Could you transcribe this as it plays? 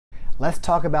Let's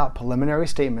talk about preliminary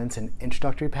statements and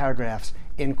introductory paragraphs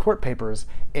in court papers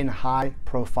in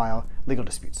high-profile legal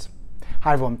disputes.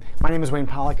 Hi everyone, my name is Wayne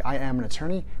Pollock. I am an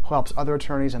attorney who helps other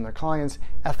attorneys and their clients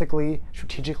ethically,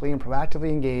 strategically, and proactively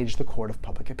engage the court of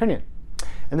public opinion.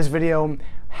 In this video,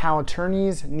 how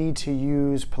attorneys need to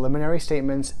use preliminary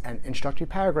statements and introductory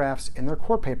paragraphs in their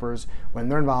court papers when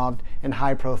they're involved in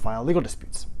high-profile legal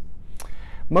disputes.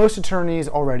 Most attorneys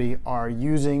already are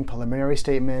using preliminary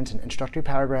statements and introductory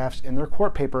paragraphs in their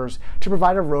court papers to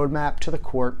provide a roadmap to the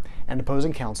court and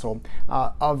opposing counsel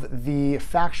of the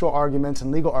factual arguments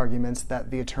and legal arguments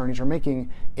that the attorneys are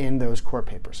making in those court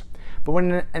papers. But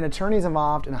when an attorney is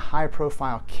involved in a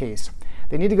high-profile case,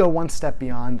 they need to go one step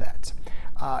beyond that.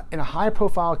 In a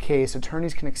high-profile case,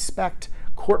 attorneys can expect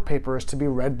court papers to be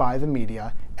read by the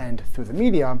media and, through the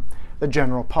media, the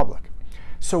general public.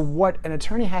 So what an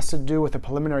attorney has to do with a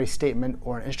preliminary statement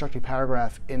or an introductory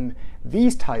paragraph in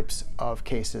these types of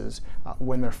cases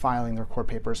when they're filing their court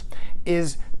papers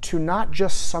is to not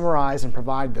just summarize and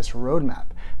provide this roadmap,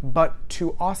 but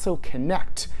to also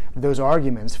connect those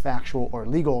arguments, factual or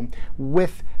legal,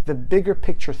 with the bigger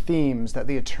picture themes that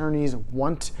the attorneys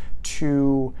want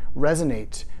to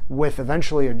resonate with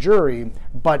eventually a jury,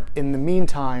 but in the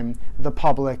meantime, the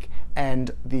public and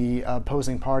the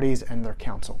opposing parties and their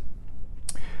counsel.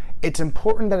 It's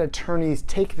important that attorneys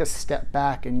take this step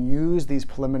back and use these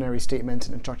preliminary statements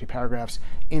and introductory paragraphs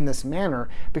in this manner,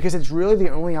 because it's really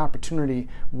the only opportunity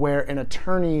where an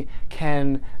attorney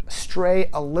can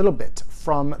stray a little bit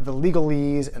from the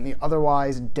legalese and the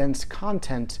otherwise dense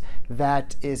content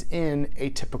that is in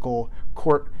a typical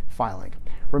court filing.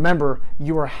 Remember,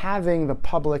 you are having the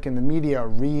public and the media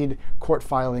read court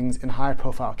filings in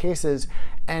high-profile cases,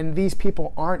 and these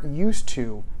people aren't used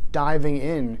to diving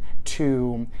in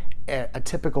to a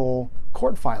typical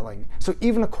court filing. So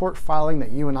even a court filing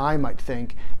that you and I might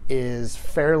think is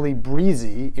fairly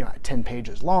breezy, 10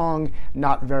 pages long,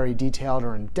 not very detailed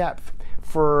or in depth,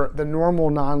 for the normal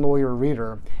non-lawyer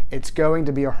reader, it's going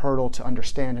to be a hurdle to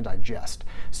understand and digest.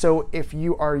 So if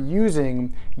you are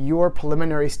using your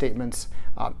preliminary statements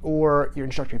or your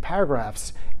introductory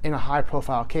paragraphs in a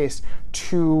high-profile case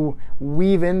to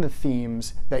weave in the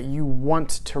themes that you want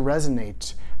to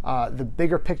resonate, the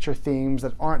bigger picture themes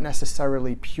that aren't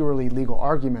necessarily purely legal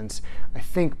arguments, I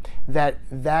think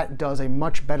that does a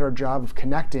much better job of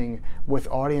connecting with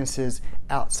audiences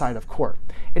outside of court.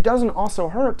 It doesn't also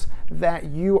hurt that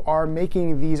you are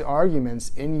making these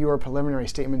arguments in your preliminary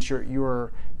statements.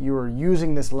 You're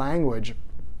using this language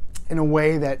in a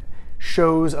way that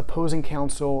shows opposing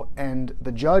counsel and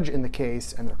the judge in the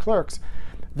case and their clerks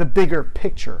the bigger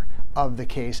picture of the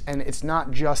case, and it's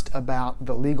not just about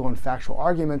the legal and factual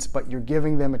arguments, but you're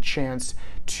giving them a chance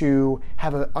to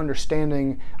have an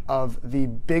understanding of the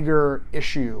bigger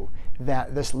issue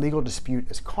that this legal dispute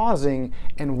is causing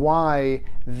and why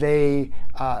they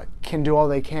can do all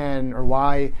they can, or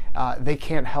why they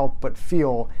can't help but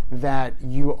feel that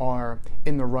you are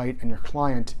in the right and your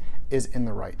client is in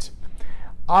the right.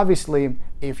 Obviously,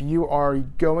 if you are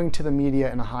going to the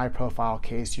media in a high-profile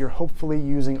case, you're hopefully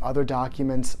using other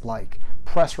documents like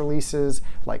press releases,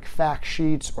 like fact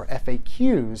sheets or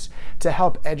FAQs to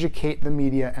help educate the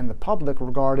media and the public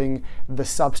regarding the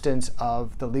substance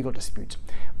of the legal dispute.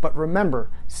 But remember,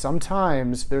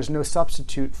 sometimes there's no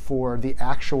substitute for the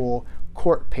actual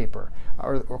court paper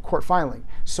or court filing.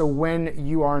 So when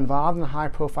you are involved in a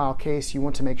high-profile case, you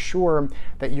want to make sure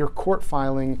that your court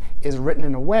filing is written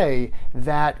in a way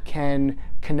that can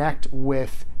connect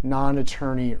with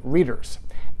non-attorney readers.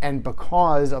 And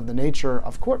because of the nature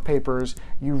of court papers,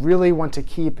 you really want to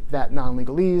keep that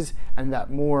non-legalese and that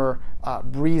more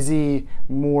breezy,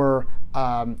 more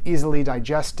easily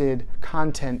digested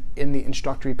content in the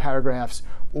introductory paragraphs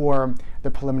or the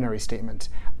preliminary statement.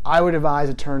 I would advise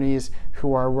attorneys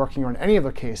who are working on any of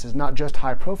their cases, not just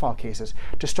high-profile cases,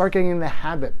 to start getting in the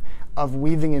habit of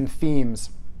weaving in themes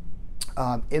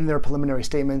in their preliminary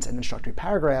statements and introductory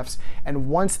paragraphs. And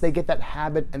once they get that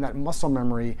habit and that muscle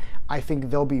memory, I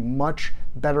think they'll be much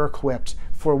better equipped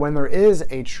for when there is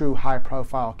a true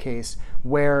high-profile case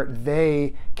where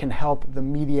they can help the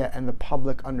media and the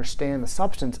public understand the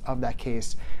substance of that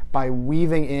case by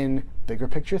weaving in bigger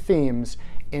picture themes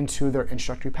into their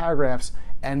introductory paragraphs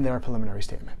and their preliminary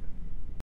statement.